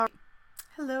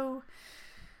Hello.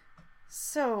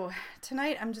 So,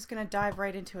 tonight I'm just going to dive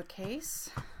right into a case.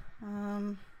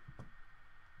 I'm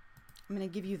going to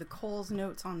give you the Coles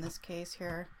notes on this case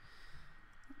here.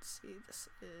 Let's see, this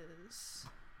is...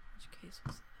 Which case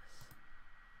was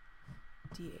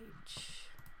this? DH.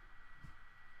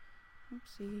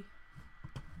 Oopsie.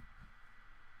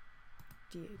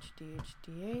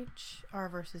 DH. R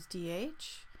versus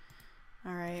DH.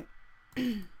 Alright.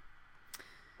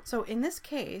 So in this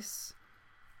case,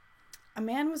 a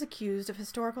man was accused of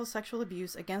historical sexual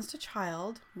abuse against a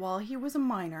child while he was a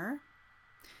minor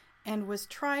and was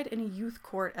tried in a youth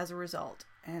court as a result.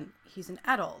 And he's an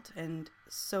adult, and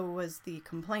so was the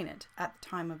complainant at the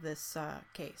time of this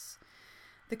case.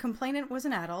 The complainant was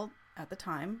an adult at the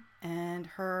time, and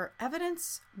her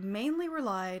evidence mainly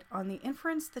relied on the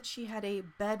inference that she had a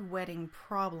bedwetting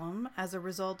problem as a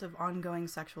result of ongoing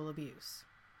sexual abuse.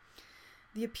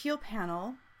 The appeal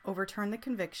panel overturned the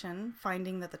conviction,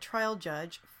 finding that the trial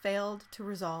judge failed to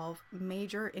resolve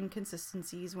major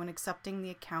inconsistencies when accepting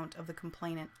the account of the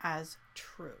complainant as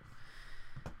true.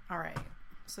 All right,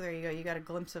 so there you go. You got a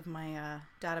glimpse of my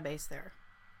database there.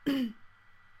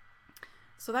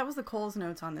 So that was the Coles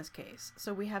notes on this case.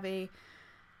 So we have a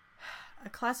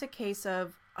classic case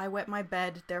of I wet my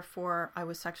bed, therefore I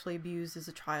was sexually abused as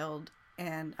a child,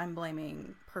 and I'm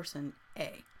blaming person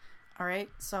A. All right,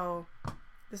 so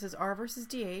this is R versus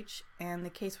DH, and the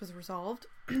case was resolved.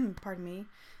 Pardon me.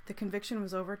 The conviction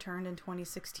was overturned in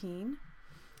 2016,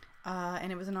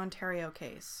 and it was an Ontario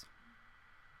case.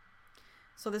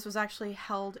 So this was actually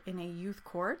held in a youth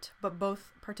court, but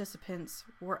both participants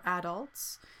were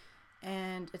adults,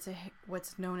 and it's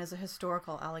what's known as a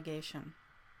historical allegation.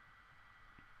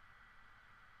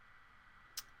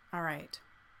 All right.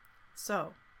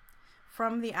 So,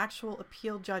 from the actual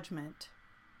appeal judgment,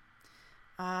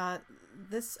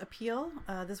 this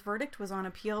verdict was on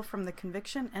appeal from the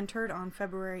conviction entered on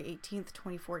February 18th,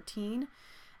 2014,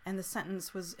 and the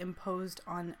sentence was imposed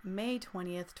on May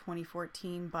 20th,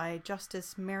 2014 by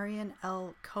Justice Marion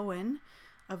L. Cohen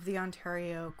of the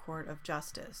Ontario Court of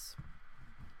Justice.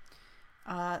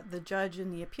 The judge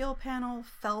in the appeal panel,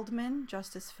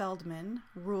 Justice Feldman,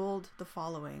 ruled the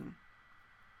following.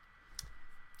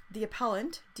 The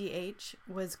appellant, DH,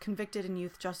 was convicted in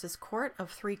Youth Justice Court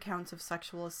of 3 counts of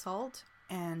sexual assault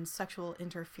and sexual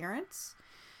interference.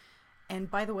 And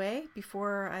by the way,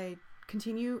 before I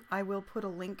continue, I will put a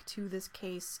link to this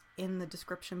case in the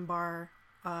description bar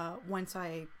once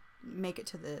I make it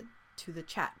to the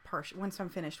chat part, once I'm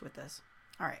finished with this.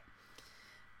 All right.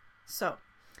 So,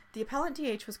 the appellant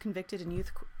DH was convicted in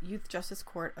Youth Justice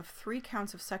Court of 3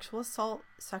 counts of sexual assault,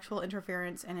 sexual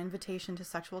interference, and invitation to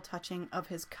sexual touching of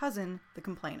his cousin, the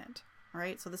complainant. All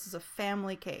right, so this is a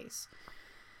family case.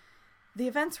 The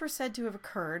events were said to have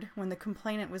occurred when the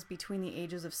complainant was between the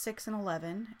ages of 6 and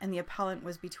 11, and the appellant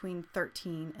was between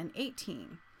 13 and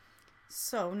 18.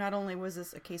 So not only was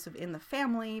this a case of in the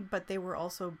family, but they were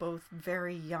also both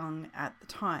very young at the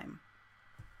time.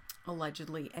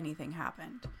 Allegedly, anything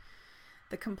happened.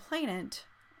 The complainant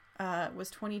was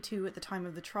 22 at the time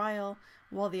of the trial,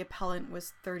 while the appellant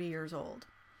was 30 years old.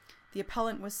 The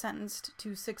appellant was sentenced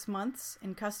to 6 months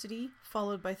in custody,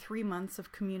 followed by 3 months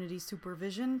of community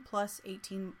supervision, plus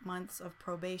 18 months of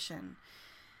probation.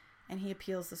 And he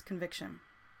appeals this conviction.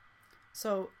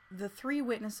 So the 3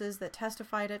 witnesses that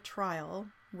testified at trial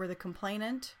were the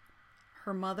complainant,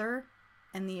 her mother,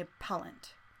 and the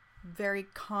appellant. Very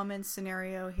common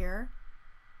scenario here.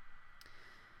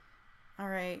 All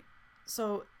right,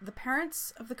 so the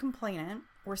parents of the complainant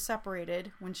were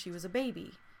separated when she was a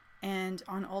baby, and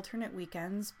on alternate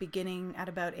weekends, beginning at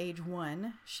about age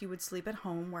 1, she would sleep at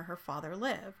home where her father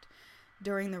lived.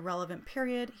 During the relevant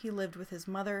period, he lived with his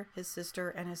mother, his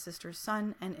sister, and his sister's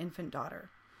son and infant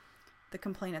daughter. The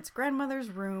complainant's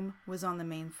grandmother's room was on the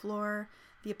main floor.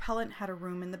 The appellant had a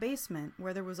room in the basement,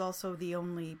 where there was also the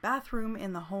only bathroom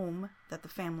in the home that the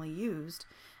family used,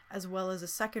 as well as a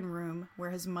second room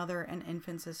where his mother and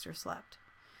infant sister slept.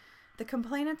 The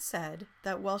complainant said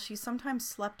that while she sometimes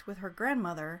slept with her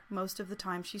grandmother, most of the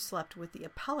time she slept with the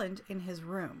appellant in his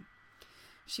room.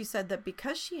 She said that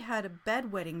because she had a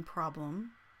bedwetting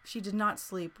problem, she did not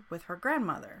sleep with her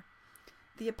grandmother.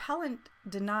 The appellant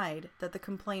denied that the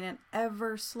complainant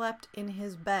ever slept in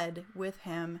his bed with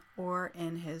him or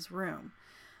in his room.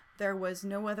 There was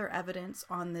no other evidence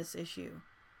on this issue.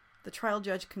 The trial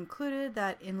judge concluded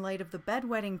that in light of the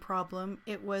bedwetting problem,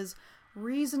 it was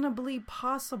reasonably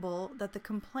possible that the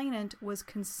complainant was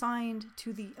consigned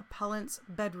to the appellant's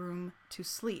bedroom to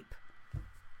sleep.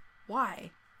 Why?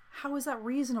 How is that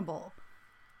reasonable?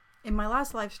 In my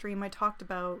last live stream, I talked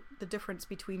about the difference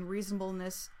between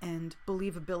reasonableness and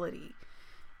believability.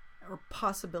 or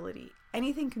possibility.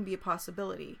 Anything can be a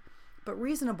possibility, but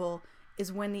reasonable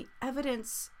is when the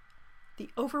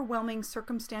overwhelming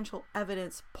circumstantial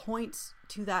evidence points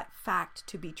to that fact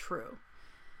to be true.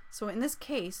 So in this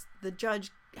case, the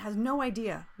judge has no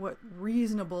idea what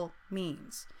reasonable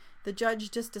means. The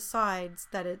judge just decides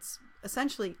that it's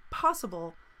essentially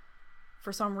possible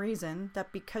for some reason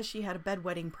that because she had a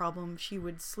bedwetting problem, she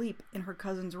would sleep in her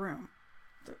cousin's room.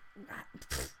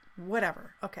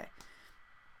 Whatever. Okay.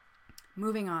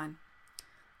 Moving on.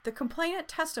 The complainant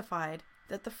testified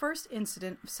that the first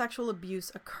incident of sexual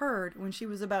abuse occurred when she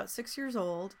was about 6 years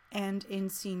old and in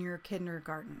senior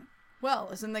kindergarten. Well,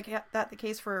 isn't that the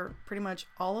case for pretty much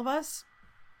all of us?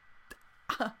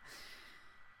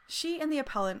 She and the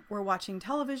appellant were watching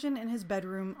television in his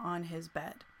bedroom on his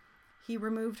bed. He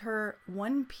removed her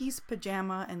one-piece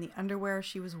pajama and the underwear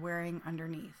she was wearing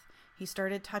underneath. He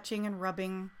started touching and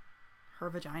rubbing her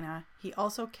vagina. He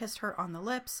also kissed her on the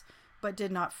lips, but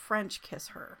did not French kiss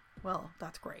her. Well,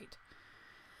 that's great.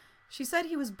 She said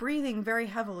he was breathing very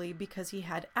heavily because he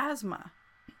had asthma.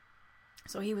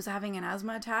 So he was having an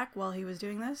asthma attack while he was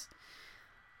doing this.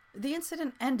 The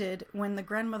incident ended when the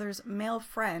grandmother's male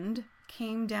friend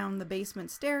came down the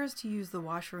basement stairs to use the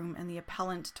washroom, and the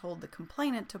appellant told the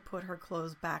complainant to put her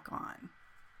clothes back on.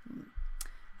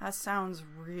 That sounds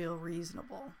real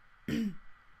reasonable.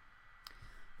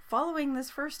 Following this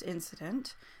first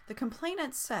incident, the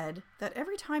complainant said that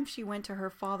every time she went to her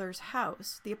father's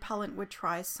house, the appellant would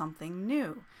try something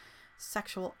new.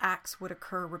 Sexual acts would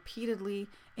occur repeatedly,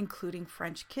 including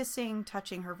French kissing,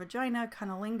 touching her vagina,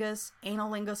 cunnilingus,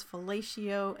 analingus,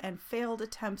 fellatio, and failed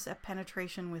attempts at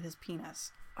penetration with his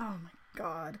penis. Oh my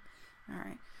God. All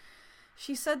right.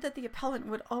 She said that the appellant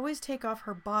would always take off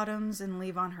her bottoms and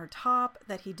leave on her top,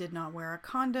 that he did not wear a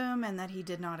condom, and that he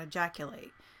did not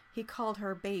ejaculate. He called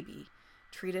her baby,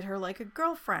 treated her like a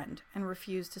girlfriend, and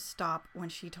refused to stop when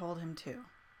she told him to.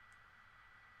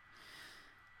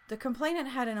 The complainant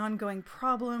had an ongoing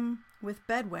problem with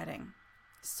bedwetting,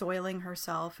 soiling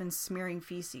herself and smearing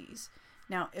feces.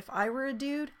 Now, if I were a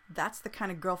dude, that's the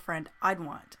kind of girlfriend I'd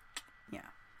want. Yeah,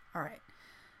 all right.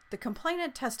 The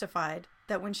complainant testified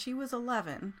that when she was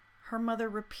 11, her mother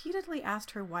repeatedly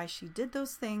asked her why she did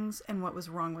those things and what was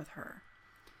wrong with her.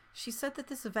 She said that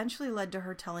this eventually led to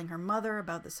her telling her mother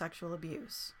about the sexual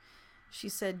abuse. She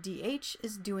said, "DH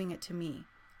is doing it to me."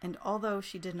 And although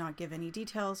she did not give any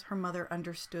details, her mother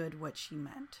understood what she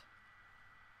meant.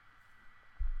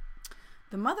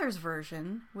 The mother's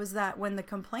version was that when the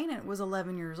complainant was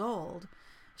 11 years old,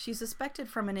 she suspected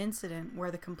from an incident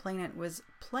where the complainant was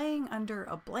playing under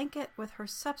a blanket with her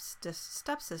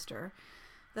stepsister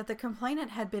that the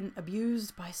complainant had been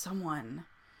abused by someone.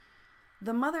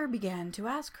 The mother began to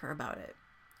ask her about it.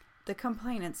 The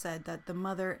complainant said that the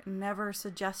mother never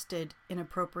suggested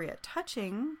inappropriate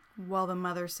touching, while the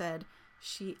mother said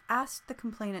she asked the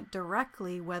complainant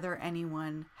directly whether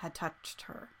anyone had touched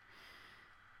her.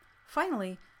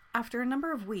 Finally, after a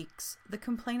number of weeks, the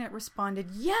complainant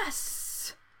responded,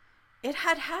 yes, it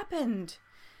had happened.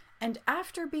 And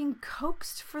after being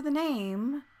coaxed for the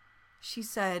name, she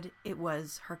said it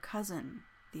was her cousin,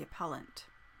 the appellant.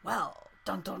 Well,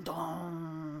 dun dun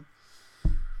dun.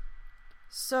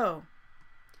 So,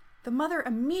 the mother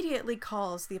immediately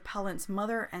calls the appellant's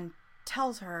mother and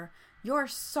tells her, "Your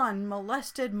son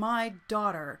molested my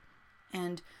daughter,"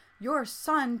 and "Your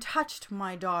son touched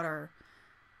my daughter."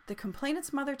 The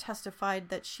complainant's mother testified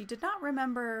that she did not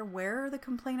remember where the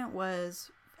complainant was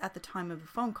at the time of the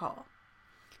phone call.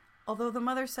 Although the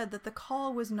mother said that the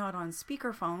call was not on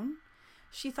speakerphone,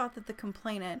 she thought that the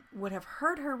complainant would have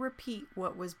heard her repeat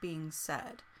what was being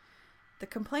said. The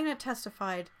complainant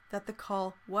testified that the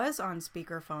call was on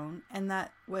speakerphone and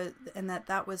that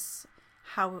was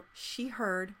how she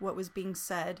heard what was being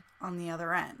said on the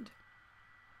other end.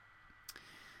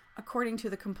 According to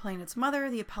the complainant's mother,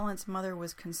 the appellant's mother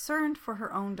was concerned for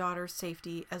her own daughter's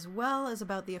safety as well as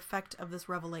about the effect of this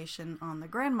revelation on the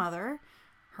grandmother,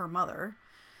 her mother.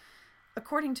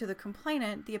 According to the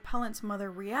complainant, the appellant's mother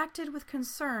reacted with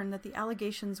concern that the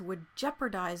allegations would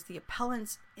jeopardize the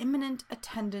appellant's imminent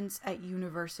attendance at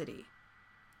university.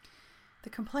 The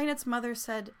complainant's mother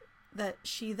said that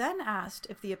she then asked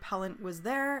if the appellant was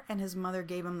there, and his mother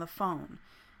gave him the phone.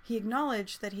 He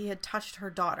acknowledged that he had touched her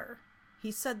daughter.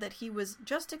 He said that he was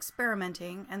just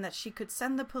experimenting and that she could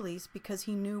send the police because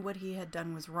he knew what he had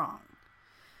done was wrong.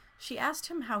 She asked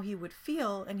him how he would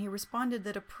feel, and he responded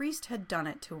that a priest had done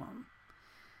it to him.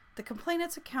 The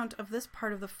complainant's account of this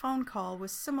part of the phone call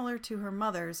was similar to her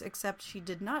mother's, except she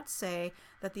did not say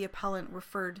that the appellant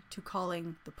referred to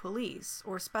calling the police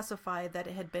or specify that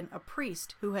it had been a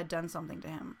priest who had done something to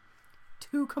him.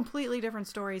 Two completely different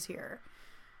stories here.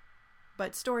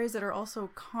 but stories that are also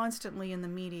constantly in the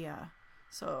media.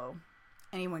 So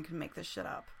anyone can make this shit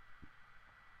up.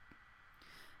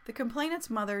 The complainant's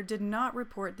mother did not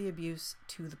report the abuse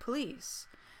to the police.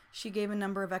 She gave a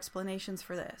number of explanations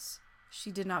for this.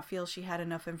 She did not feel she had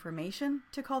enough information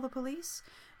to call the police,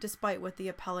 despite what the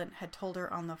appellant had told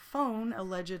her on the phone,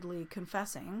 allegedly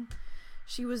confessing.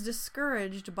 She was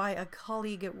discouraged by a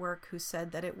colleague at work who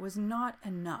said that it was not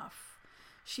enough.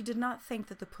 She did not think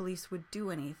that the police would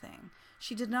do anything.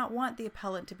 She did not want the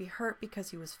appellant to be hurt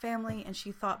because he was family, and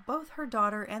she thought both her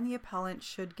daughter and the appellant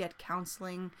should get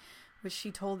counseling, which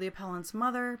she told the appellant's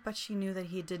mother, but she knew that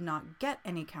he did not get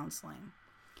any counseling.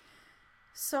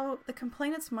 So the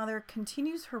complainant's mother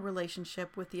continues her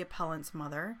relationship with the appellant's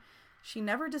mother. She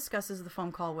never discusses the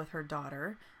phone call with her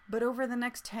daughter, but over the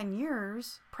next 10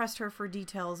 years pressed her for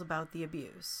details about the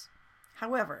abuse.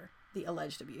 However, the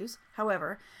alleged abuse.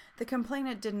 However, the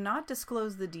complainant did not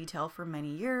disclose the detail for many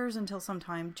years until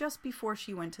sometime just before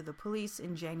she went to the police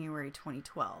in January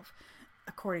 2012.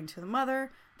 According to the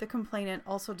mother, the complainant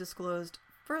also disclosed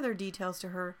further details to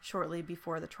her shortly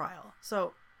before the trial.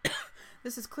 So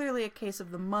this is clearly a case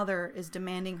of the mother is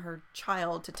demanding her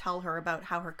child to tell her about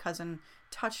how her cousin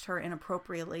touched her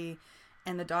inappropriately,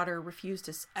 and the daughter refused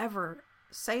to ever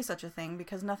say such a thing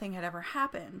because nothing had ever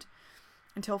happened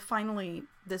until finally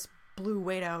this blew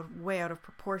way out of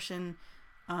proportion.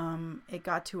 It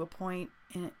got to a point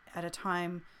at a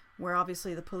time where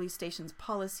obviously the police station's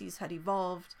policies had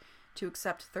evolved to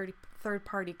accept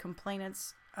third-party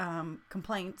complaints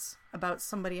about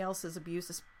somebody else's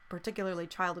abuse, particularly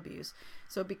child abuse.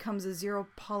 So it becomes a zero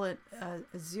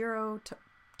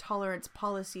tolerance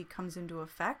policy comes into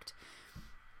effect.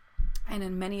 And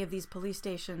in many of these police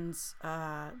stations,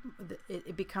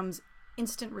 it becomes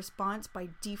instant response by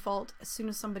default. As soon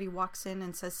as somebody walks in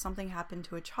and says something happened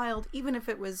to a child, even if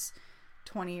it was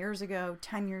 20 years ago,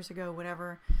 10 years ago,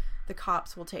 whatever, the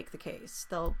cops will take the case.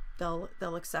 They'll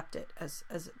accept it as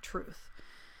truth.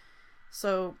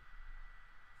 So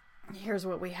here's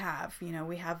what we have.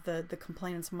 We have the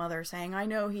complainant's mother saying, I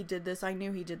know he did this. I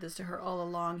knew he did this to her all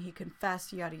along. He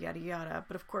confessed, yada, yada, yada.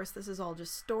 But of course, this is all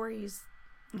just stories,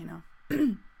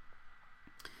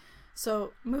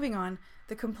 So moving on,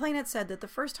 the complainant said that the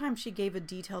first time she gave a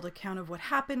detailed account of what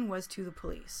happened was to the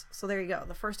police. So there you go.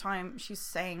 The first time she's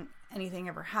saying anything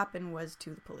ever happened was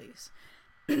to the police.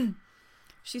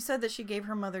 She said that she gave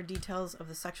her mother details of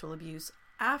the sexual abuse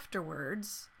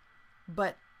afterwards,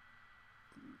 but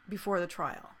before the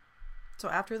trial. So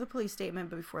after the police statement,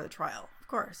 but before the trial, of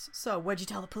course. So what'd you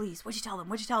tell the police? What'd you tell them?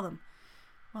 What'd you tell them?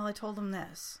 Well, I told them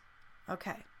this.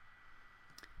 Okay.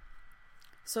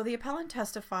 So the appellant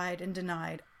testified and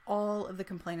denied all of the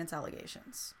complainant's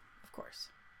allegations, of course.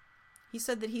 He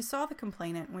said that he saw the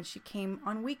complainant when she came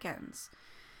on weekends.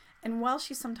 And while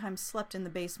she sometimes slept in the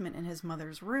basement in his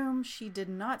mother's room, she did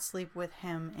not sleep with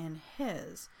him in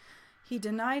his. He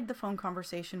denied the phone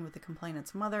conversation with the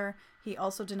complainant's mother. He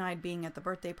also denied being at the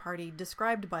birthday party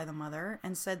described by the mother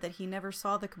and said that he never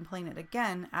saw the complainant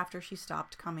again after she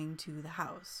stopped coming to the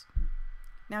house.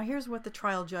 Now here's what the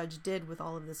trial judge did with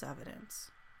all of this evidence,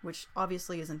 which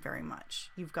obviously isn't very much.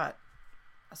 You've got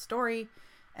a story,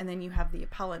 and then you have the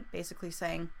appellant basically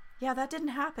saying, yeah, that didn't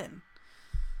happen.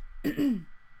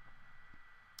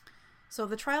 So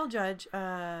the trial judge,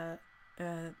 the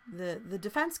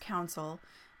defense counsel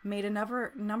made a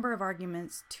number of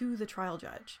arguments to the trial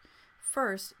judge.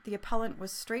 First, the appellant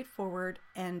was straightforward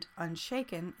and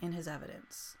unshaken in his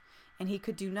evidence, and he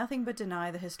could do nothing but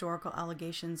deny the historical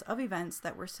allegations of events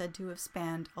that were said to have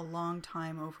spanned a long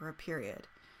time over a period.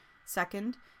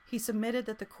 Second, he submitted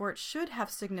that the court should have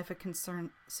significant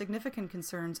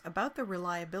concerns about the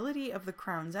reliability of the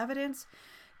Crown's evidence,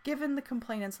 given the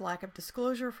complainant's lack of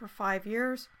disclosure for 5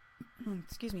 years,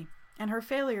 and her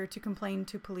failure to complain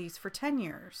to police for 10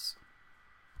 years.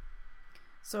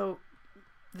 So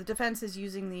the defense is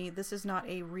using this is not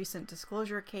a recent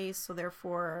disclosure case, so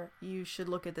therefore you should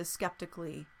look at this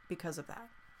skeptically because of that,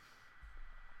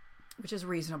 which is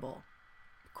reasonable.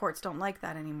 Courts don't like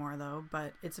that anymore, though,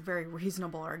 but it's a very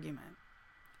reasonable argument.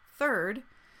 Third,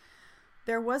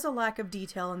 there was a lack of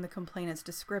detail in the complainant's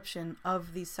description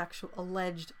of the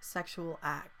alleged sexual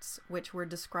acts, which were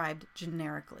described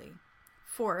generically.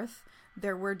 Fourth,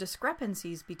 there were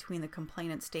discrepancies between the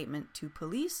complainant's statement to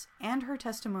police and her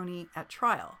testimony at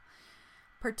trial,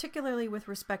 particularly with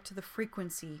respect to the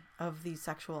frequency of these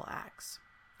sexual acts.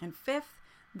 And fifth,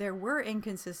 there were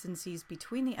inconsistencies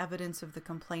between the evidence of the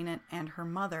complainant and her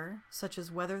mother, such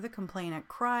as whether the complainant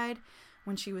cried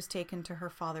when she was taken to her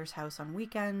father's house on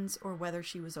weekends, or whether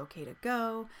she was okay to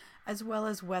go, as well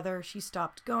as whether she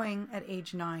stopped going at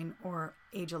age 9 or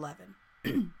age 11.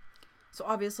 So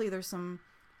obviously there's some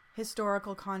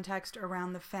historical context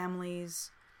around the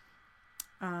family's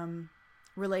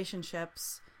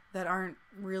relationships that aren't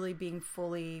really being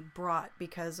fully brought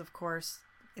because, of course,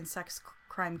 in sex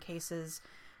crime cases,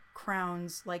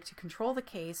 crowns like to control the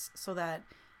case so that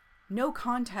no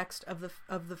context of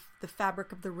the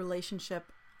fabric of the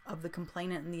relationship of the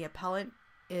complainant and the appellant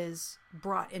is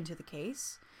brought into the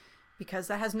case, because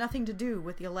that has nothing to do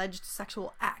with the alleged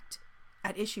sexual act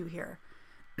at issue here.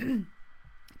 It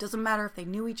doesn't matter if they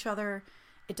knew each other.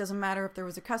 It doesn't matter if there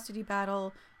was a custody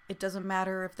battle. It doesn't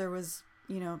matter if there was,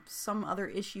 some other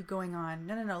issue going on.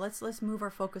 No. Let's move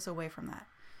our focus away from that.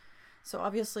 So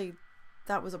obviously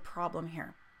that was a problem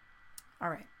here. All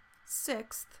right.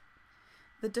 Sixth,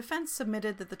 the defense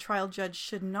submitted that the trial judge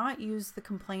should not use the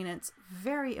complainant's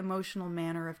very emotional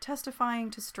manner of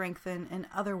testifying to strengthen an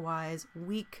otherwise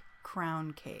weak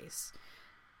Crown case.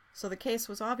 So the case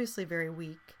was obviously very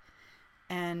weak,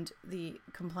 and the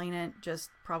complainant just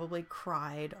probably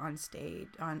cried on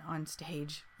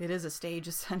stage. It is a stage,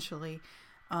 essentially,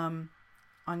 on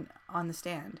the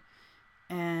stand.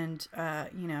 And,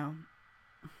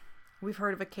 we've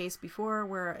heard of a case before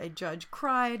where a judge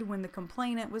cried when the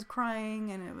complainant was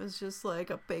crying, and it was just like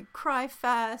a big cry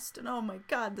fest. And oh my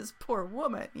God, this poor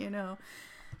woman,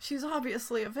 she's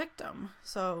obviously a victim.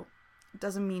 So it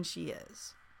doesn't mean she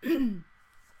is.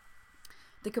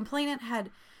 The complainant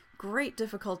had great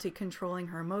difficulty controlling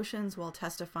her emotions while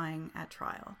testifying at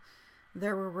trial.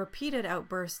 There were repeated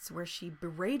outbursts where she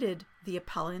berated the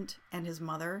appellant and his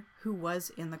mother, who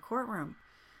was in the courtroom.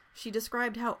 She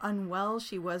described how unwell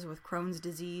she was with Crohn's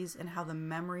disease and how the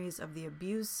memories of the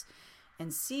abuse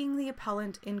and seeing the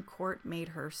appellant in court made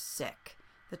her sick.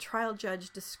 The trial judge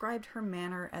described her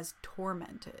manner as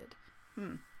tormented.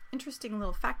 Interesting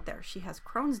little fact there. She has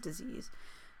Crohn's disease.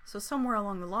 So somewhere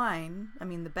along the line,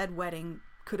 the bedwetting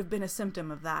could have been a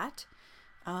symptom of that.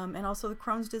 And also the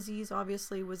Crohn's disease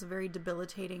obviously was a very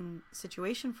debilitating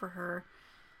situation for her.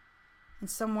 And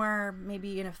somewhere,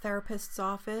 maybe in a therapist's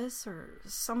office, or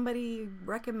somebody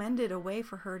recommended a way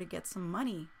for her to get some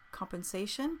money,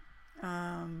 compensation,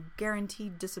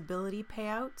 guaranteed disability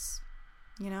payouts,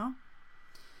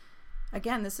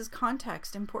 Again, this is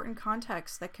context, important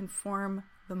context that can form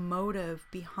the motive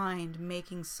behind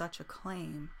making such a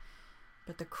claim.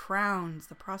 But the Crowns,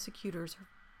 the prosecutors, are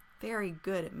very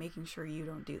good at making sure you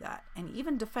don't do that. And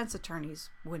even defense attorneys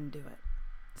wouldn't do it.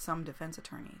 Some defense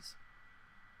attorneys.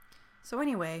 So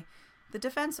anyway, the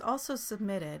defense also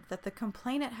submitted that the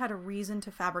complainant had a reason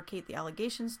to fabricate the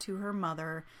allegations to her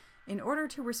mother in order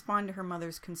to respond to her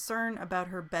mother's concern about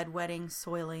her bedwetting,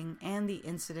 soiling, and the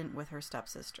incident with her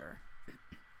stepsister.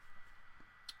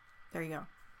 There you go.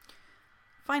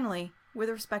 Finally, with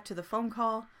respect to the phone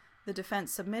call, the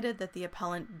defense submitted that the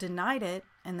appellant denied it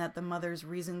and that the mother's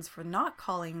reasons for not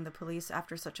calling the police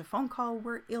after such a phone call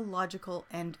were illogical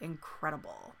and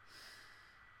incredible.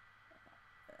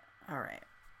 All right.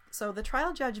 So the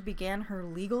trial judge began her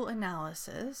legal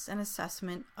analysis and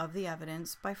assessment of the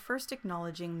evidence by first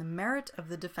acknowledging the merit of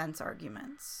the defense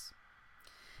arguments.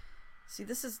 See,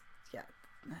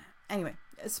 Anyway,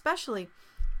 especially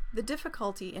the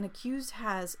difficulty an accused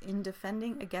has in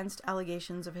defending against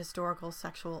allegations of historical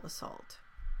sexual assault.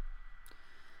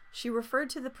 She referred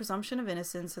to the presumption of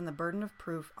innocence and the burden of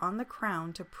proof on the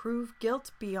Crown to prove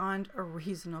guilt beyond a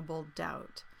reasonable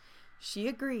doubt. She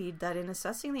agreed that in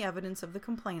assessing the evidence of the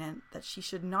complainant, that she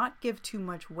should not give too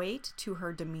much weight to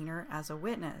her demeanor as a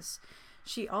witness.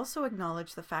 She also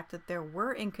acknowledged the fact that there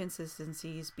were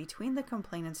inconsistencies between the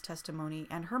complainant's testimony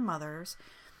and her mother's,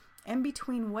 and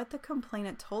between what the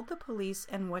complainant told the police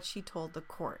and what she told the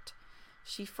court.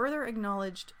 She further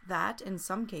acknowledged that, in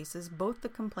some cases, both the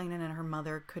complainant and her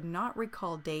mother could not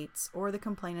recall dates or the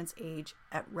complainant's age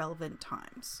at relevant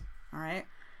times. All right?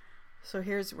 So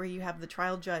here's where you have the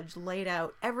trial judge laid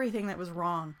out everything that was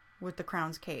wrong with the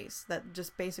Crown's case. That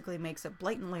just basically makes it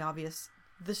blatantly obvious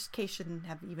this case shouldn't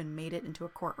have even made it into a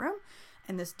courtroom,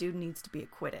 and this dude needs to be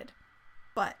acquitted.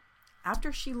 But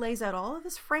after she lays out all of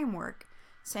this framework,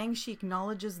 saying she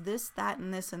acknowledges this, that,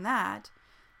 and this, and that,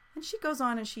 and she goes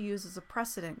on and she uses a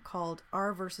precedent called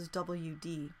R versus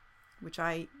WD, which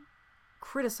I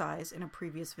criticize in a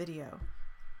previous video.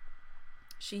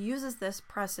 She uses this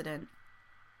precedent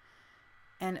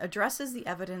and addresses the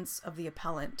evidence of the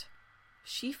appellant.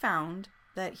 She found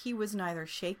that he was neither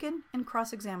shaken in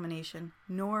cross-examination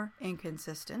nor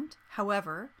inconsistent.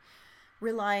 However,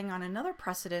 relying on another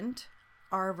precedent,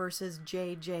 R versus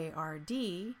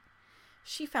JJRD,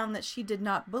 she found that she did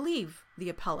not believe the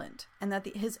appellant and that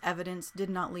his evidence did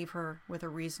not leave her with a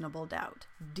reasonable doubt.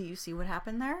 Do you see what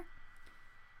happened there?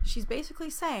 She's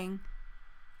basically saying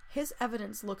his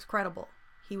evidence looks credible.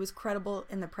 He was credible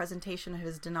in the presentation of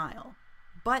his denial,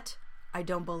 but I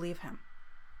don't believe him.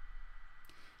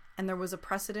 And there was a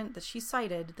precedent that she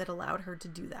cited that allowed her to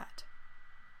do that.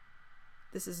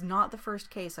 This is not the first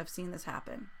case I've seen this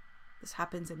happen. This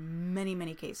happens in many,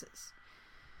 many cases.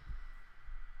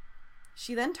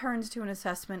 She then turns to an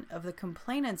assessment of the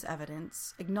complainant's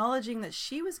evidence, acknowledging that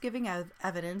she was giving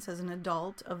evidence as an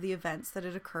adult of the events that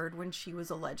had occurred when she was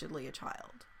allegedly a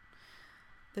child.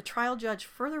 The trial judge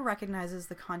further recognizes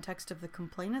the context of the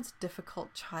complainant's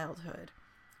difficult childhood,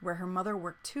 where her mother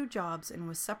worked 2 jobs and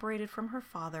was separated from her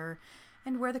father,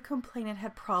 and where the complainant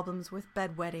had problems with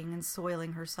bedwetting and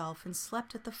soiling herself and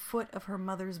slept at the foot of her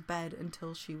mother's bed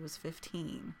until she was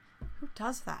 15. Who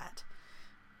does that?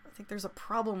 I think there's a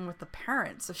problem with the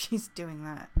parents if she's doing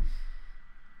that.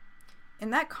 In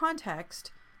that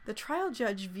context, the trial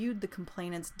judge viewed the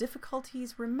complainant's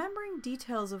difficulties remembering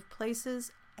details of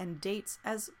places and dates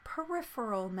as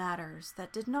peripheral matters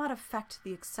that did not affect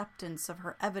the acceptance of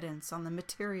her evidence on the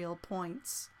material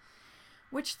points,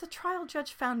 which the trial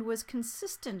judge found was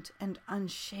consistent and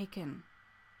unshaken.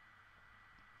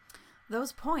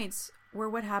 Those points were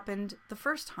what happened the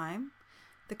first time,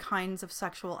 the kinds of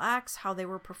sexual acts, how they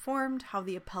were performed, how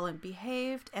the appellant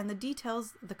behaved, and the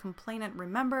details the complainant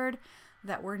remembered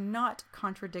that were not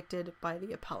contradicted by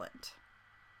the appellant.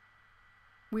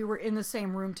 We were in the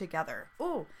same room together.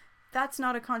 Oh, that's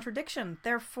not a contradiction.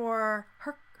 Therefore,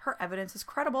 her evidence is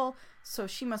credible, so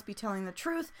she must be telling the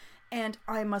truth, and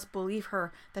I must believe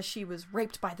her that she was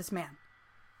raped by this man.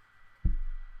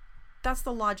 That's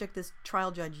the logic this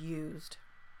trial judge used.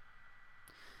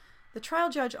 The trial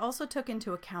judge also took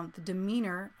into account the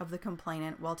demeanor of the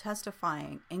complainant while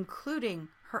testifying, including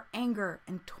her anger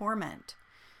and torment,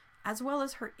 as well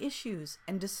as her issues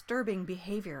and disturbing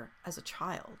behavior as a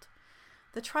child.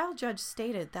 The trial judge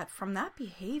stated that from that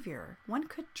behavior, one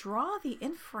could draw the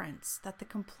inference that the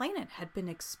complainant had been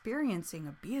experiencing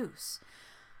abuse,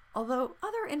 although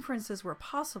other inferences were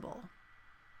possible.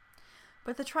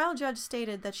 But the trial judge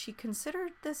stated that she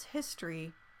considered this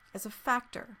history as a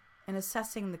factor in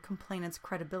assessing the complainant's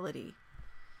credibility.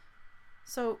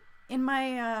 So, in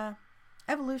my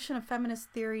Evolution of Feminist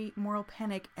Theory, Moral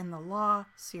Panic, and the Law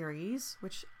series,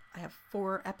 which I have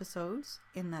 4 episodes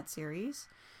in that series,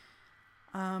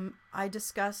 I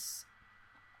discuss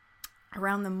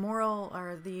around the moral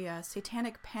or the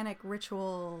satanic panic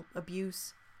ritual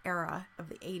abuse era of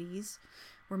the 80s,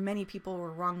 where many people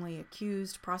were wrongly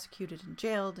accused, prosecuted, and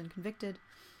jailed and convicted.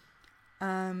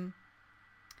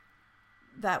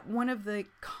 That one of the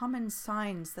common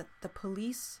signs that the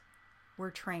police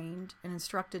were trained and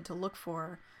instructed to look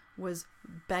for was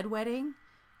bedwetting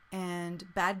and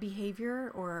bad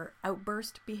behavior or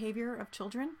outburst behavior of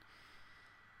children,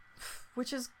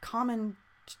 which is common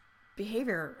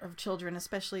behavior of children,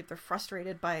 especially if they're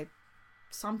frustrated by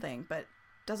something, but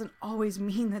doesn't always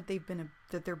mean that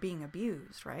that they're being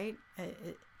abused, right?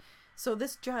 So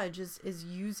this judge is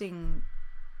using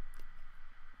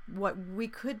what we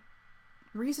could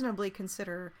reasonably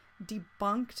consider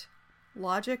debunked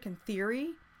logic and theory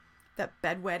that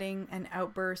bedwetting and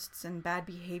outbursts and bad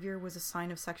behavior was a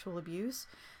sign of sexual abuse.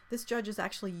 This judge is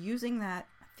actually using that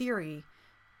theory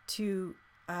to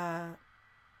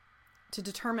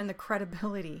determine the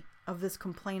credibility of this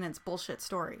complainant's bullshit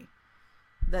story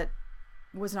that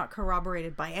was not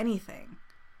corroborated by anything.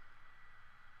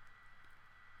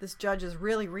 This judge is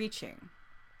really reaching.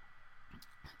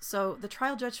 So the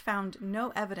trial judge found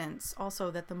no evidence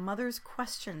also that the mother's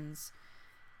questions,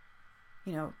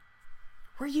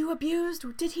 were you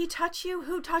abused? Did he touch you?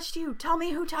 Who touched you? Tell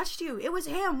me who touched you. It was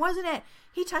him, wasn't it?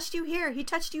 He touched you here. He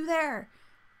touched you there.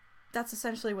 That's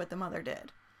essentially what the mother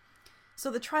did.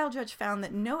 So the trial judge found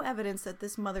that no evidence that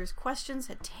this mother's questions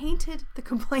had tainted the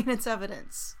complainant's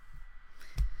evidence.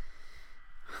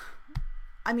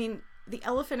 I mean, the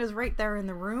elephant is right there in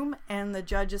the room, and the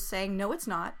judge is saying, no, it's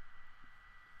not.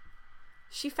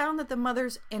 She found that the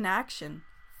mother's inaction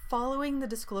following the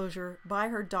disclosure by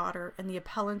her daughter and the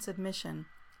appellant's admission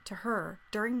to her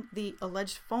during the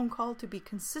alleged phone call to be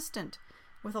consistent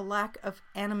with a lack of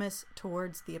animus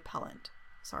towards the appellant.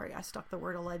 Sorry, I stuck the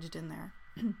word alleged in there.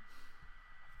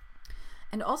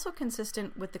 And also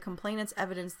consistent with the complainant's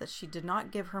evidence that she did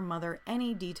not give her mother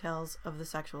any details of the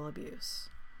sexual abuse.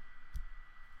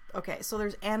 Okay, so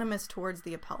there's animus towards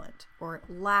the appellant, or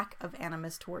lack of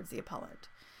animus towards the appellant.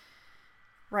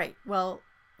 Right, well,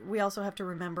 we also have to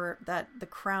remember that the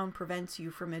Crown prevents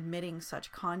you from admitting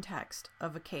such context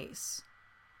of a case.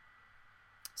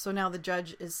 So now the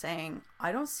judge is saying,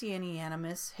 I don't see any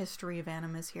animus, history of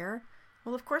animus here.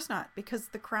 Well, of course not, because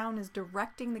the Crown is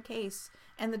directing the case,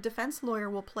 and the defense lawyer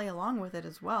will play along with it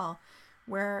as well,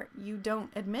 where you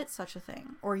don't admit such a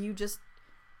thing, or you just,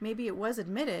 maybe it was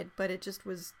admitted, but it just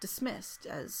was dismissed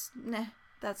as, nah,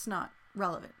 that's not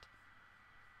relevant.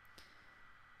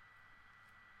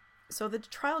 So the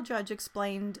trial judge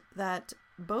explained that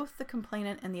both the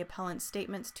complainant and the appellant's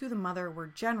statements to the mother were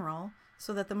general,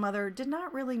 so that the mother did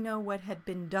not really know what had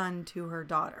been done to her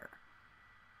daughter.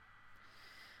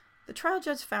 The trial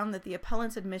judge found that the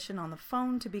appellant's admission on the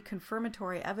phone to be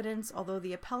confirmatory evidence, although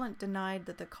the appellant denied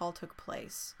that the call took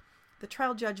place. The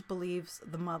trial judge believes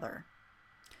the mother.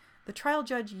 The trial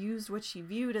judge used what she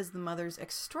viewed as the mother's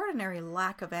extraordinary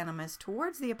lack of animus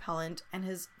towards the appellant and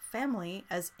his family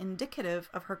as indicative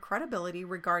of her credibility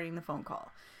regarding the phone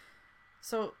call.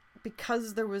 So,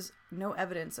 because there was no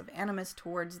evidence of animus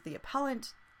towards the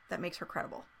appellant, that makes her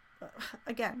credible.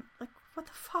 Again, like, what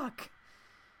the fuck?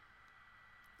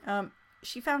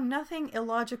 She found nothing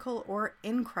illogical or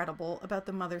incredible about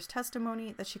the mother's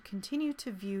testimony, that she continued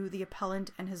to view the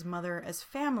appellant and his mother as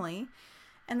family,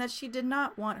 and that she did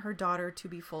not want her daughter to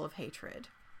be full of hatred.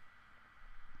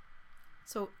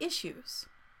 So, issues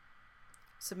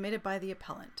submitted by the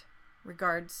appellant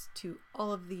regards to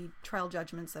all of the trial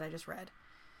judgments that I just read.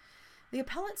 The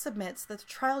appellant submits that the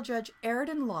trial judge erred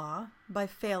in law by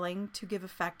failing to give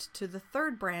effect to the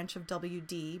third branch of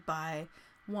WD by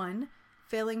 1.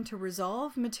 Failing to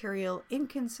resolve material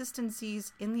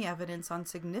inconsistencies in the evidence on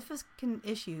significant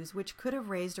issues which could have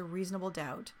raised a reasonable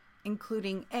doubt,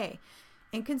 including A.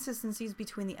 Inconsistencies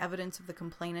between the evidence of the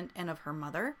complainant and of her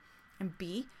mother, and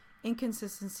B.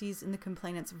 Inconsistencies in the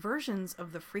complainant's versions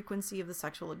of the frequency of the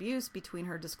sexual abuse between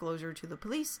her disclosure to the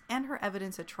police and her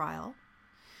evidence at trial.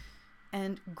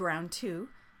 And ground 2,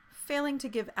 failing to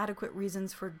give adequate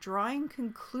reasons for drawing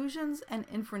conclusions and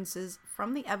inferences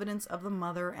from the evidence of the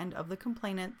mother and of the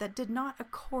complainant that did not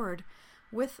accord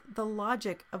with the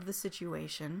logic of the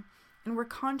situation and were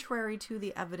contrary to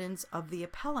the evidence of the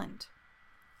appellant.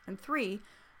 And 3,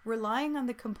 relying on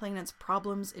the complainant's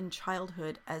problems in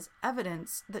childhood as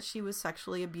evidence that she was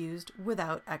sexually abused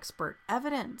without expert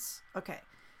evidence. Okay,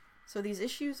 so these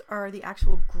issues are the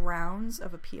actual grounds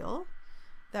of appeal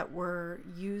that were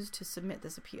used to submit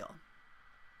this appeal.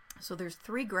 So there's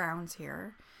 3 grounds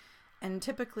here, and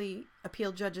typically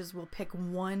appeal judges will pick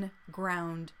one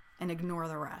ground and ignore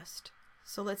the rest.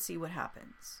 So let's see what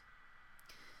happens.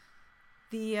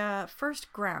 The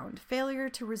first ground, failure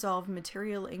to resolve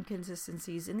material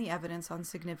inconsistencies in the evidence on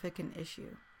significant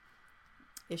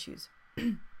issues.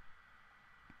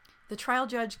 The trial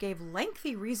judge gave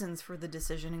lengthy reasons for the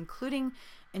decision, including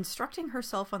instructing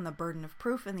herself on the burden of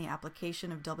proof in the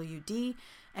application of WD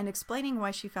and explaining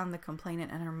why she found the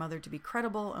complainant and her mother to be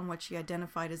credible and what she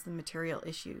identified as the material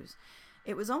issues.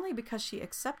 It was only because she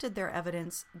accepted their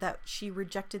evidence that she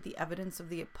rejected the evidence of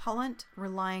the appellant,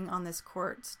 relying on the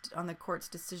court's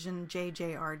decision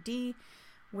JJRD,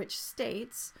 which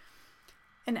states,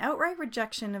 an outright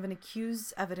rejection of an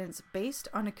accused's evidence based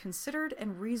on a considered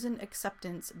and reasoned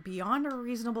acceptance beyond a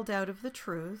reasonable doubt of the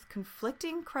truth,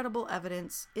 conflicting credible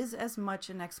evidence is as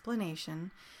much an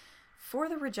explanation for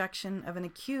the rejection of an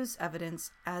accused's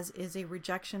evidence as is a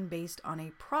rejection based on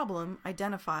a problem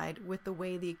identified with the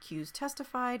way the accused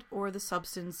testified or the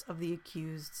substance of the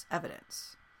accused's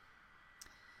evidence.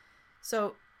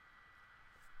 So,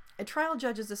 a trial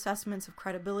judge's assessments of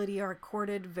credibility are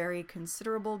accorded very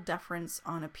considerable deference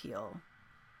on appeal.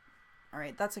 All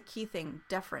right, that's a key thing,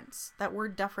 deference. That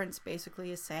word deference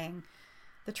basically is saying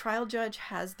the trial judge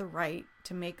has the right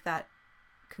to make that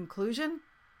conclusion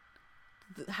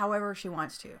however she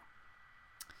wants to.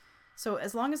 So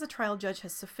as long as the trial judge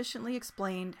has sufficiently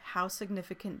explained how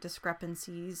significant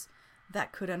discrepancies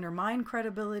that could undermine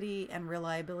credibility and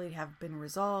reliability have been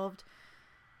resolved.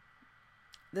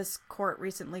 This court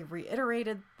recently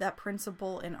reiterated that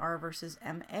principle in R versus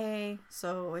MA,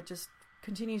 so it just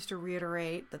continues to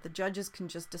reiterate that the judges can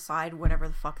just decide whatever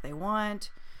the fuck they want,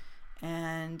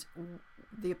 and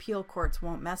the appeal courts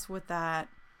won't mess with that.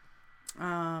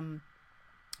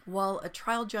 While a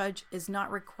trial judge is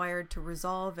not required to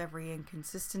resolve every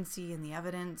inconsistency in the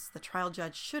evidence, the trial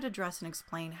judge should address and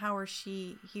explain how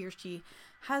he or she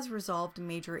has resolved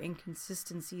major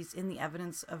inconsistencies in the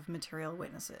evidence of material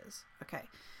witnesses. Okay.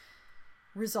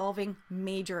 Resolving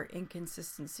major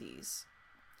inconsistencies.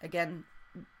 Again,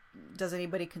 does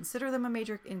anybody consider them a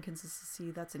major inconsistency?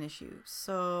 That's an issue.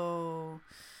 So,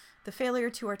 the failure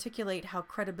to articulate how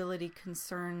credibility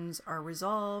concerns are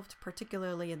resolved,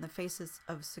 particularly in the face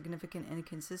of significant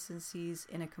inconsistencies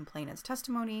in a complainant's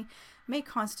testimony, may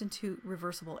constitute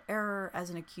reversible error,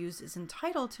 as an accused is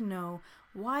entitled to know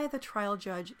why the trial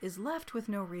judge is left with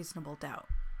no reasonable doubt.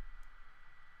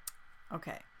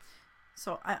 Okay.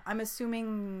 So I'm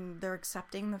assuming they're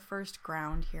accepting the first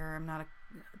ground here. I'm not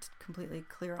completely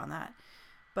clear on that.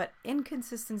 But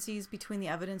inconsistencies between the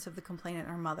evidence of the complainant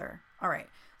and her mother. All right.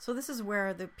 So this is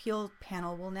where the appeal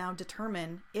panel will now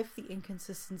determine if the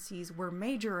inconsistencies were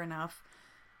major enough.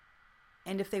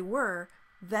 And if they were,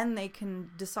 then they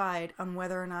can decide on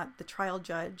whether or not the trial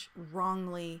judge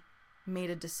wrongly made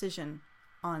a decision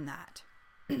on that.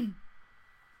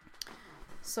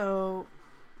 So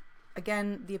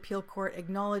again, the appeal court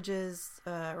acknowledges,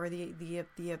 or the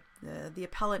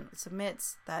appellant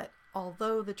submits that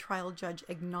although the trial judge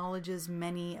acknowledges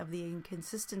many of the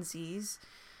inconsistencies,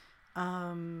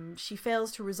 she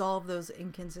fails to resolve those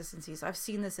inconsistencies. I've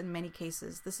seen this in many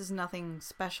cases. This is nothing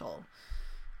special.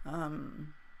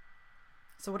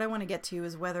 So what I want to get to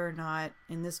is whether or not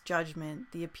in this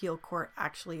judgment the appeal court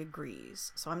actually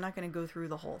agrees. So I'm not going to go through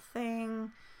the whole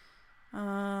thing.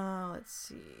 Let's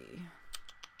see.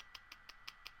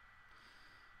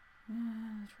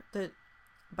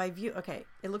 Okay,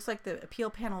 it looks like the appeal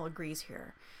panel agrees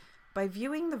here. By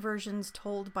viewing the versions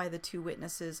told by the two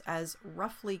witnesses as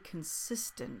roughly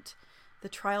consistent, the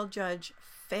trial judge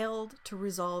failed to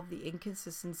resolve the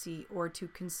inconsistency or to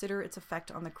consider its effect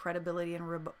on the credibility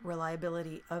and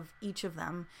reliability of each of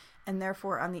them, and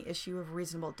therefore on the issue of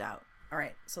reasonable doubt. All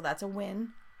right, so that's a win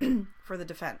for the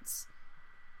defense.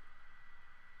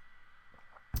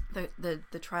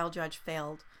 The trial judge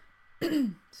failed.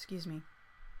 Excuse me.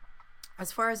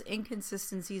 As far as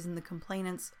inconsistencies in the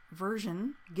complainant's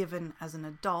version given as an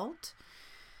adult,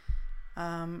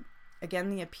 again,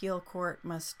 the appeal court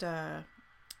must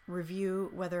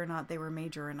review whether or not they were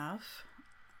major enough.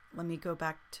 Let me go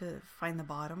back to find the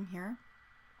bottom here.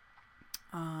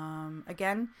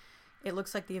 Again, it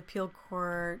looks like the appeal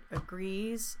court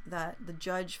agrees that the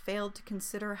judge failed to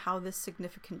consider how this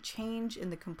significant change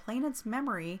in the complainant's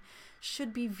memory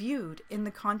should be viewed in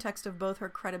the context of both her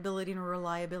credibility and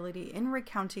reliability in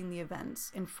recounting the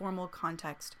events in formal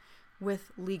context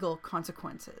with legal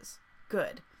consequences.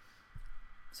 Good.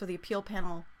 So the appeal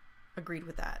panel agreed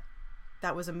with that.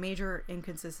 That was a major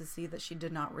inconsistency that she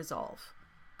did not resolve.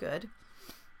 Good.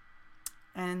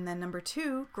 And then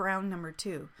ground number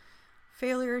two.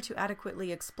 Failure to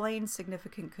adequately explain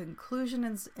significant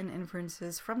conclusions and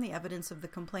inferences from the evidence of the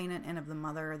complainant and of the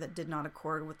mother that did not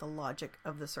accord with the logic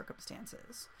of the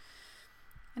circumstances.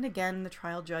 And again, the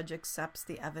trial judge accepts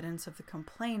the evidence of the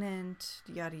complainant,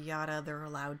 yada yada. They're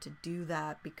allowed to do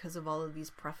that because of all of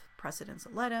these precedents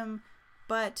that led him,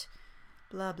 but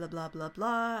blah, blah, blah, blah,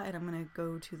 blah. And I'm going to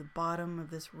go to the bottom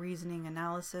of this reasoning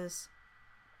analysis.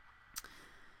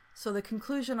 So the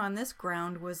conclusion on this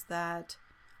ground was that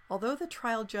although the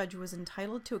trial judge was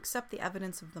entitled to accept the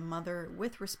evidence of the mother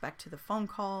with respect to the phone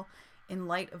call, in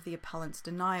light of the appellant's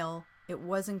denial, it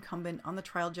was incumbent on the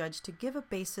trial judge to give a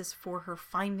basis for her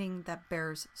finding that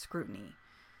bears scrutiny.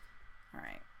 All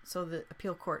right, so the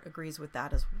appeal court agrees with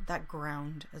that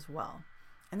ground as well.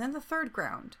 And then the third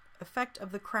ground, effect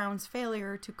of the Crown's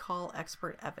failure to call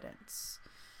expert evidence.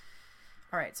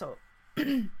 All right, so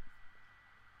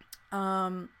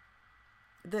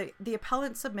The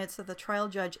appellant submits that the trial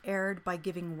judge erred by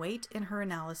giving weight in her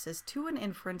analysis to an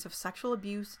inference of sexual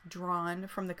abuse drawn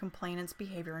from the complainant's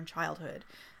behavior in childhood,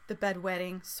 the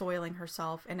bedwetting, soiling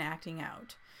herself, and acting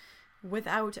out,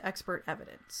 without expert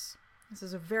evidence. This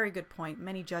is a very good point.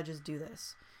 Many judges do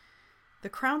this. The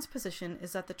Crown's position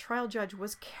is that the trial judge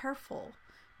was careful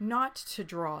not to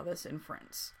draw this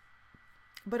inference,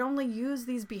 but only use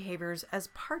these behaviors as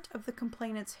part of the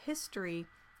complainant's history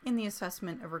in the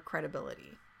assessment of her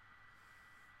credibility.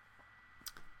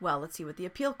 Well, let's see what the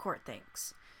appeal court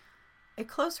thinks. A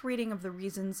close reading of the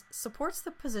reasons supports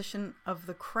the position of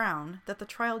the Crown that the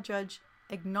trial judge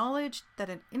acknowledged that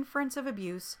an inference of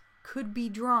abuse could be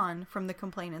drawn from the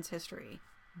complainant's history,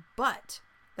 but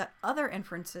that other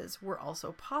inferences were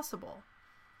also possible.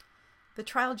 The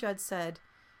trial judge said,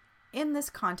 "In this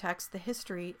context, the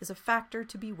history is a factor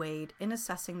to be weighed in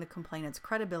assessing the complainant's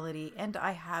credibility, and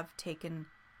I have taken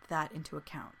that into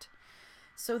account."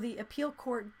 So the appeal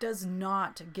court does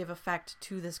not give effect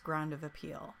to this ground of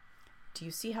appeal. Do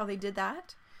you see how they did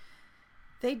that?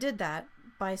 They did that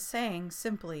by saying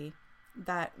simply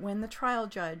that when the trial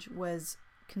judge was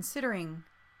considering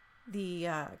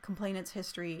the complainant's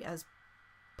history as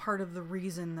part of the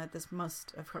reason that this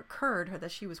must have occurred, or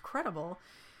that she was credible,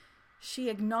 she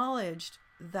acknowledged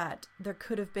that there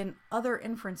could have been other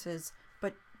inferences,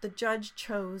 but the judge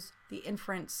chose the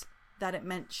inference that it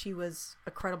meant she was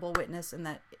a credible witness and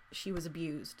that she was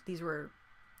abused. These were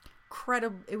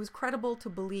credible. It was credible to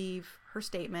believe her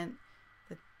statement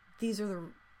that these are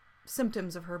the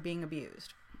symptoms of her being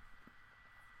abused.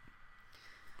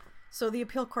 So the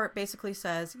appeal court basically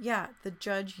says, yeah, the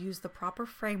judge used the proper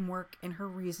framework in her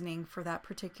reasoning for that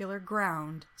particular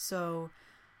ground, so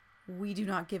we do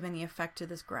not give any effect to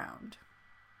this ground.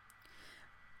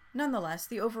 Nonetheless,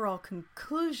 the overall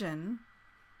conclusion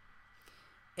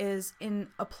is, in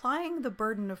applying the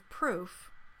burden of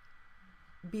proof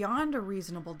beyond a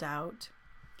reasonable doubt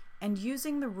and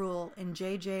using the rule in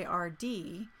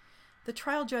JJRD, the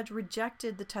trial judge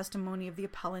rejected the testimony of the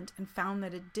appellant and found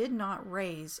that it did not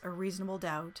raise a reasonable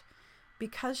doubt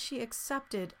because she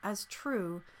accepted as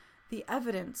true the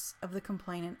evidence of the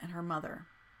complainant and her mother.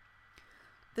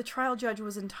 The trial judge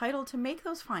was entitled to make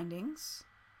those findings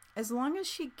as long as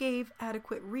she gave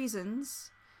adequate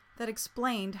reasons that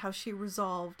explained how she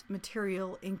resolved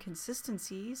material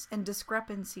inconsistencies and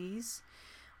discrepancies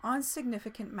on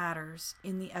significant matters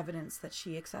in the evidence that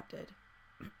she accepted.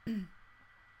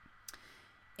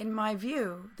 In my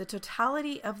view, the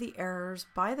totality of the errors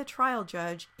by the trial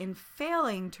judge in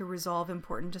failing to resolve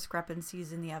important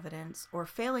discrepancies in the evidence, or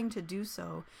failing to do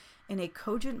so in a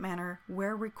cogent manner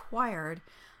where required,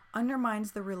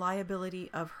 undermines the reliability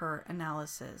of her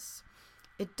analysis.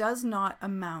 It does not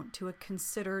amount to a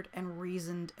considered and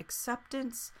reasoned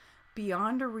acceptance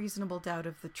beyond a reasonable doubt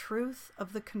of the truth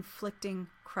of the conflicting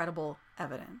credible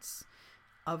evidence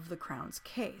of the Crown's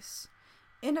case,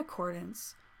 in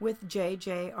accordance with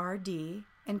JJRD,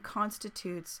 and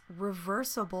constitutes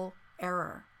reversible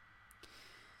error.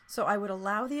 So I would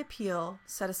allow the appeal,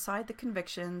 set aside the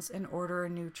convictions, and order a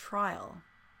new trial.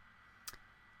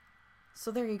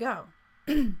 So there you go.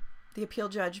 The appeal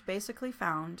judge basically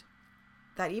found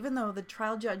that even though the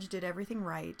trial judge did everything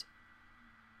right,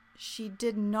 she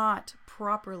did not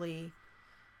properly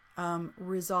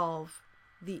resolve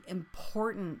the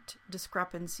important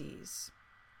discrepancies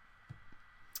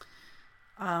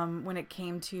when it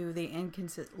came to the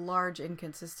large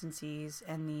inconsistencies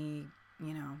and the,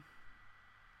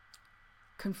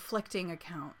 conflicting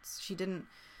accounts. She didn't,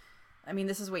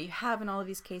 this is what you have in all of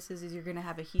these cases, is you're going to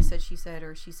have a he said, she said,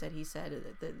 or she said, he said,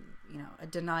 a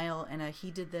denial and a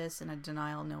he did this, and a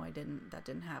denial, no, I didn't, that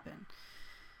didn't happen.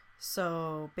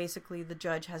 So basically the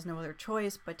judge has no other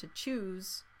choice but to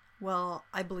choose, well,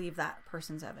 I believe that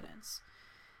person's evidence.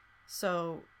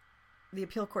 So the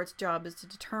appeal court's job is to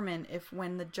determine if,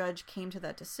 when the judge came to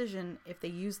that decision, if they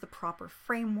used the proper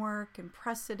framework and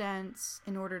precedents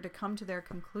in order to come to their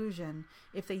conclusion,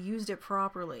 if they used it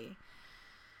properly.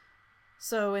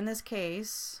 So in this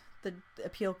case, the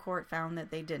appeal court found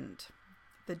that they didn't.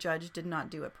 The judge did not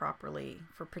do it properly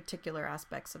for particular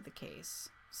aspects of the case.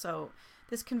 So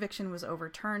this conviction was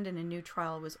overturned and a new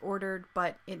trial was ordered,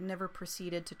 but it never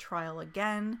proceeded to trial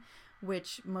again,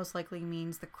 which most likely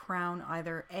means the Crown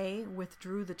either A,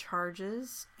 withdrew the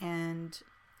charges and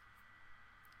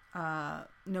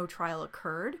no trial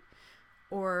occurred,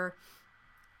 or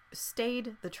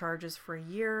stayed the charges for a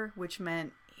year, which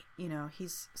meant,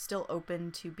 he's still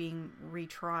open to being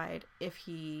retried if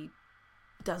he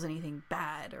does anything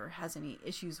bad or has any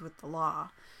issues with the law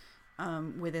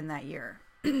within that year.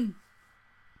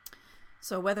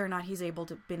 So whether or not he's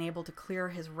been able to clear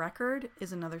his record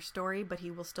is another story, but he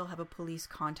will still have a police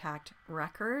contact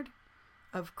record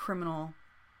of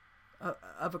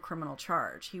a criminal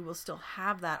charge. He will still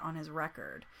have that on his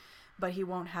record, but he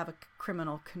won't have a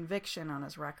criminal conviction on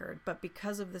his record. But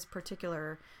because of this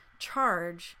particular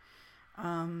charge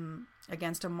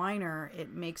against a minor,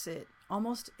 it makes it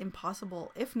almost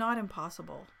impossible, if not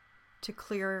impossible, to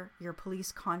clear your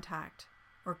police contact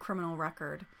or criminal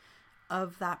record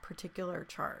of that particular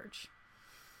charge.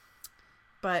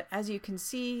 But as you can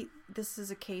see, this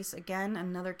is a case, again,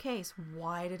 another case.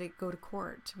 Why did it go to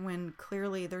court when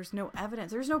clearly there's no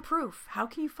evidence? There's no proof. How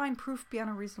can you find proof beyond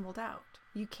a reasonable doubt?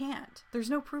 You can't. There's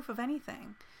no proof of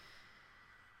anything.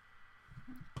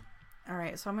 All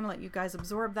right, so I'm going to let you guys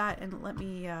absorb that, and let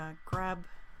me grab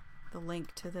the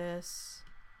link to this.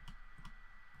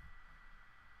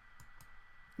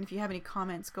 And if you have any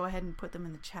comments, go ahead and put them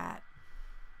in the chat.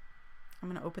 I'm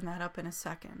going to open that up in a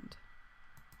second.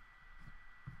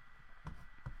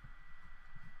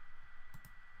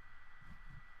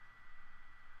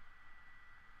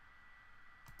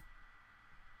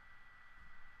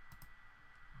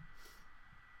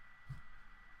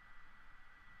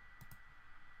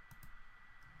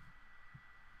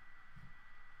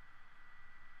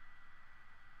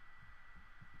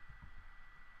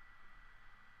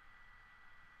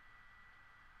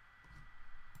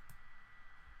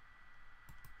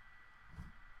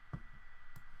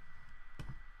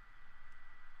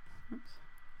 Oops.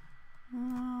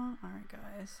 All right,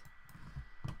 guys.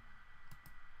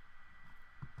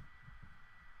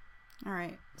 All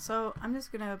right, so I'm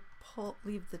just gonna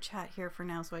leave the chat here for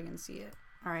now so I can see it.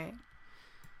 All right.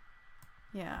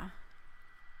 Yeah.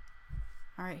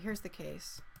 All right, here's the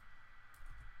case.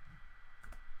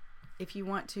 If you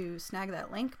want to snag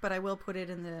that link, but I will put it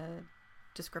in the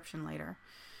description later.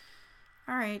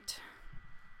 All right.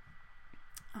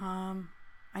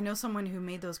 I know someone who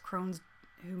made those Crohn's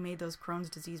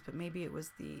disease, but maybe it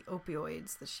was the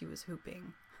opioids that she was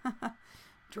hooping.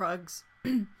 Drugs.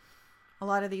 A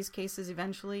lot of these cases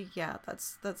eventually, yeah,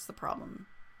 that's the problem.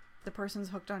 The person's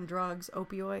hooked on drugs,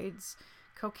 opioids,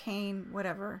 cocaine,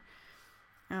 whatever.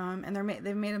 And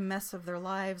they've made a mess of their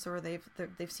lives, or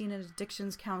they've seen an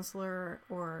addictions counselor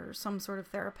or some sort of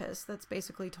therapist that's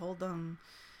basically told them,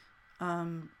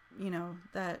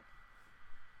 that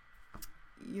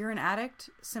you're an addict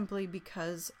simply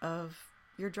because of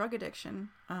your drug addiction.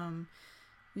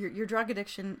 Your drug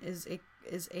addiction is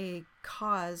a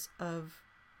cause of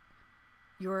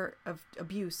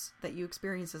abuse that you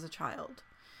experienced as a child.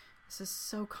 This is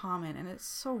so common, and it's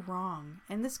so wrong.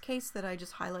 And this case that I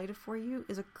just highlighted for you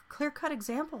is a clear-cut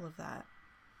example of that.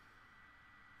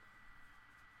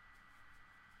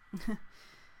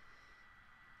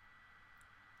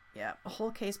 Yeah, a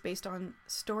whole case based on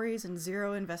stories and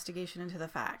zero investigation into the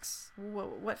facts.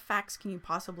 What facts can you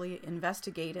possibly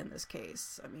investigate in this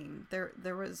case? I mean,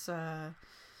 there was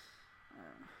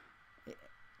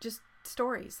just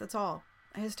stories, that's all.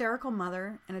 A hysterical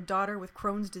mother and a daughter with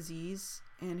Crohn's disease,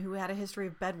 and who had a history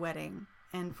of bedwetting,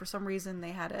 and for some reason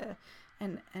they had a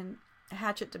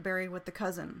hatchet to bury with the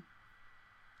cousin.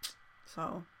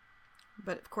 So,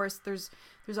 but of course there's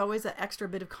always that extra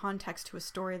bit of context to a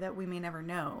story that we may never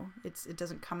know. It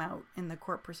doesn't come out in the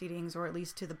court proceedings, or at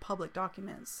least to the public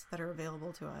documents that are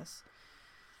available to us.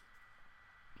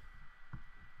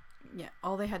 Yeah,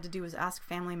 all they had to do was ask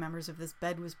family members if this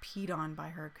bed was peed on by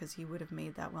her, because he would have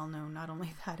made that well known. Not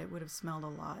only that, it would have smelled a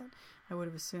lot, I would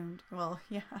have assumed. Well,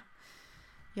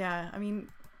 yeah, I mean,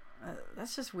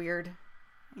 that's just weird.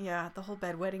 Yeah, the whole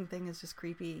bedwetting thing is just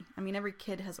creepy. I mean, every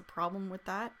kid has a problem with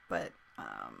that, but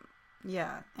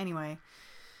yeah, anyway,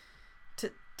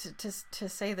 to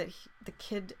say that the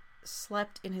kid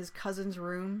slept in his cousin's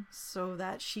room so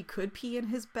that she could pee in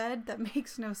his bed, that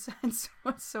makes no sense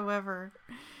whatsoever.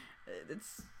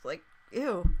 It's like,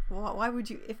 ew, why would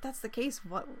you, if that's the case,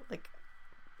 what, like,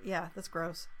 yeah, that's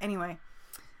gross. Anyway,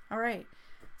 all right,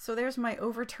 so there's my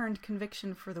overturned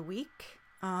conviction for the week.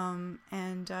 Yeah,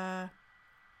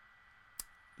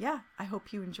 I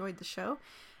hope you enjoyed the show,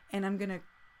 and I'm gonna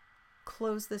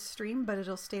close this stream, but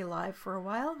it'll stay live for a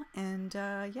while. And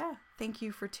yeah, thank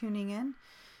you for tuning in.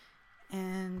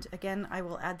 And again, I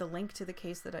will add the link to the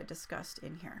case that I discussed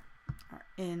in here,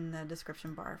 in the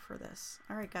description bar for this.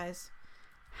 All right, guys,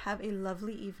 have a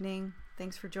lovely evening.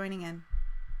 Thanks for joining in.